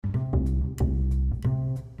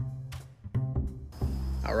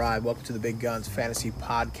All right, welcome to the Big Guns Fantasy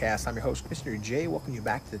Podcast. I'm your host, Commish J. Welcome you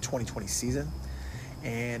back to the 2020 season.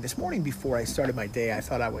 And this morning before I started my day, I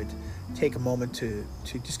thought I would take a moment to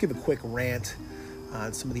just give a quick rant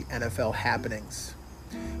on some of the NFL happenings.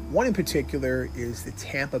 One in particular is the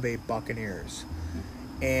Tampa Bay Buccaneers.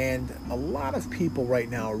 And a lot of people right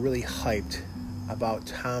now are really hyped about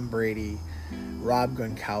Tom Brady, Rob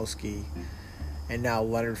Gronkowski, and now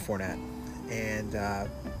Leonard Fournette. And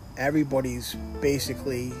everybody's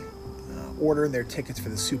basically ordering their tickets for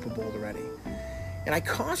the Super Bowl already. And I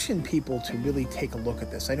caution people to really take a look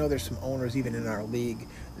at this. I know there's some owners even in our league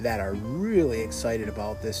that are really excited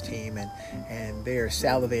about this team, and they are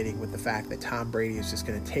salivating with the fact that Tom Brady is just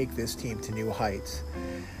going to take this team to new heights.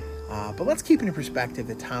 But let's keep it in perspective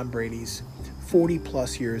that Tom Brady's 40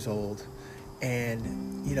 plus years old and,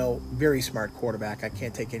 very smart quarterback. I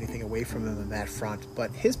can't take anything away from him on that front,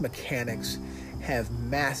 but his mechanics have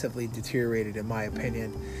massively deteriorated in my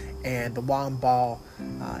opinion, and the long ball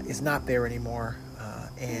is not there anymore.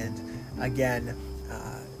 And again,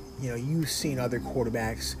 you've seen other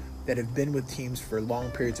quarterbacks that have been with teams for long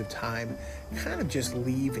periods of time kind of just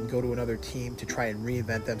leave and go to another team to try and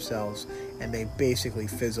reinvent themselves, and they basically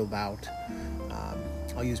fizzled out.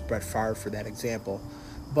 I'll use Brett Favre for that example.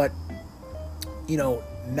 But,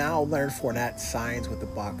 now Leonard Fournette signs with the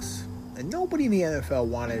Bucs, and nobody in the NFL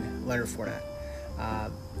wanted Leonard Fournette.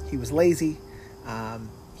 He was lazy.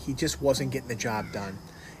 He just wasn't getting the job done.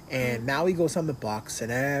 And now he goes on the Bucs,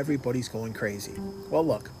 and everybody's going crazy. Well,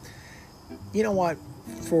 look, you know what?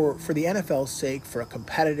 For the NFL's sake, for a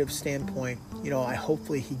competitive standpoint, I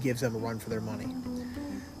hopefully he gives them a run for their money.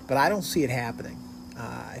 But I don't see it happening.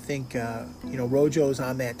 I think, Rojo's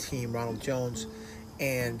on that team, Ronald Jones,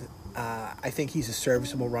 and I think he's a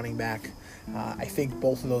serviceable running back. I think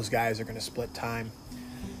both of those guys are going to split time.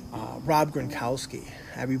 Rob Gronkowski,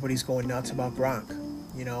 everybody's going nuts about Gronk,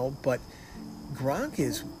 but Gronk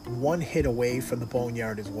is one hit away from the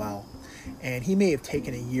boneyard as well. And he may have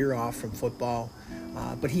taken a year off from football,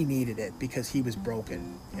 but he needed it because he was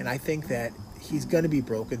broken. And I think that he's going to be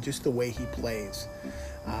broken just the way he plays.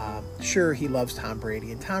 Sure, he loves Tom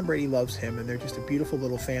Brady, and Tom Brady loves him, and they're just a beautiful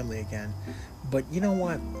little family again. But you know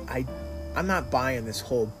what? I'm not buying this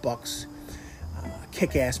whole Bucs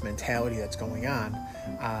kick-ass mentality that's going on.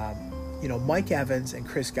 Mike Evans and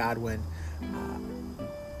Chris Godwin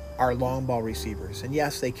are long ball receivers. And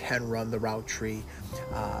yes, they can run the route tree.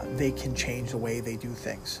 They can change the way they do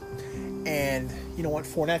things. And you know what?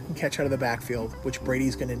 Fournette can catch out of the backfield, which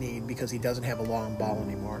Brady's going to need because he doesn't have a long ball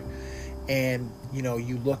anymore. And,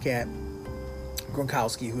 you look at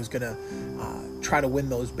Gronkowski, who's going to try to win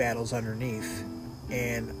those battles underneath.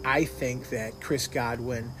 And I think that Chris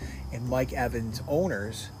Godwin and Mike Evans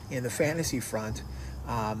owners in the fantasy front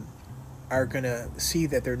are going to see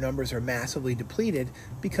that their numbers are massively depleted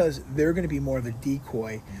because they're going to be more of a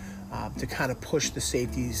decoy to kind of push the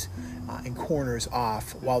safeties and corners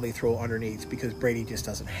off while they throw underneath because Brady just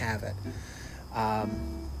doesn't have it.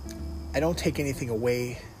 I don't take anything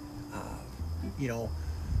away,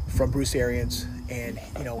 from Bruce Arians and,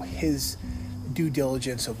 his due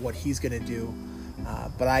diligence of what he's going to do.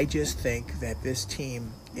 But I just think that this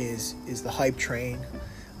team is the hype train.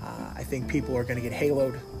 I think people are going to get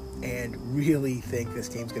haloed and really think this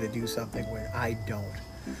team's going to do something when I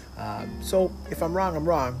don't. So if I'm wrong, I'm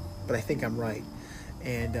wrong, but I think I'm right.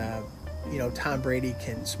 And, Tom Brady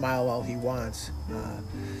can smile all he wants,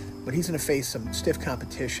 but he's going to face some stiff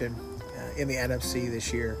competition in the NFC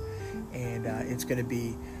this year, and it's going to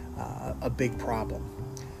be a big problem.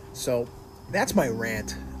 So that's my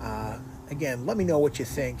rant. Again, let me know what you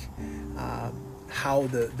think, how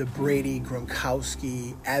the Brady,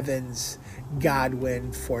 Gronkowski, Evans,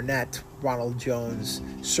 Godwin, Fournette, Ronald Jones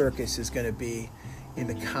circus is going to be in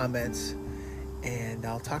the comments. And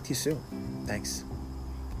I'll talk to you soon. Thanks.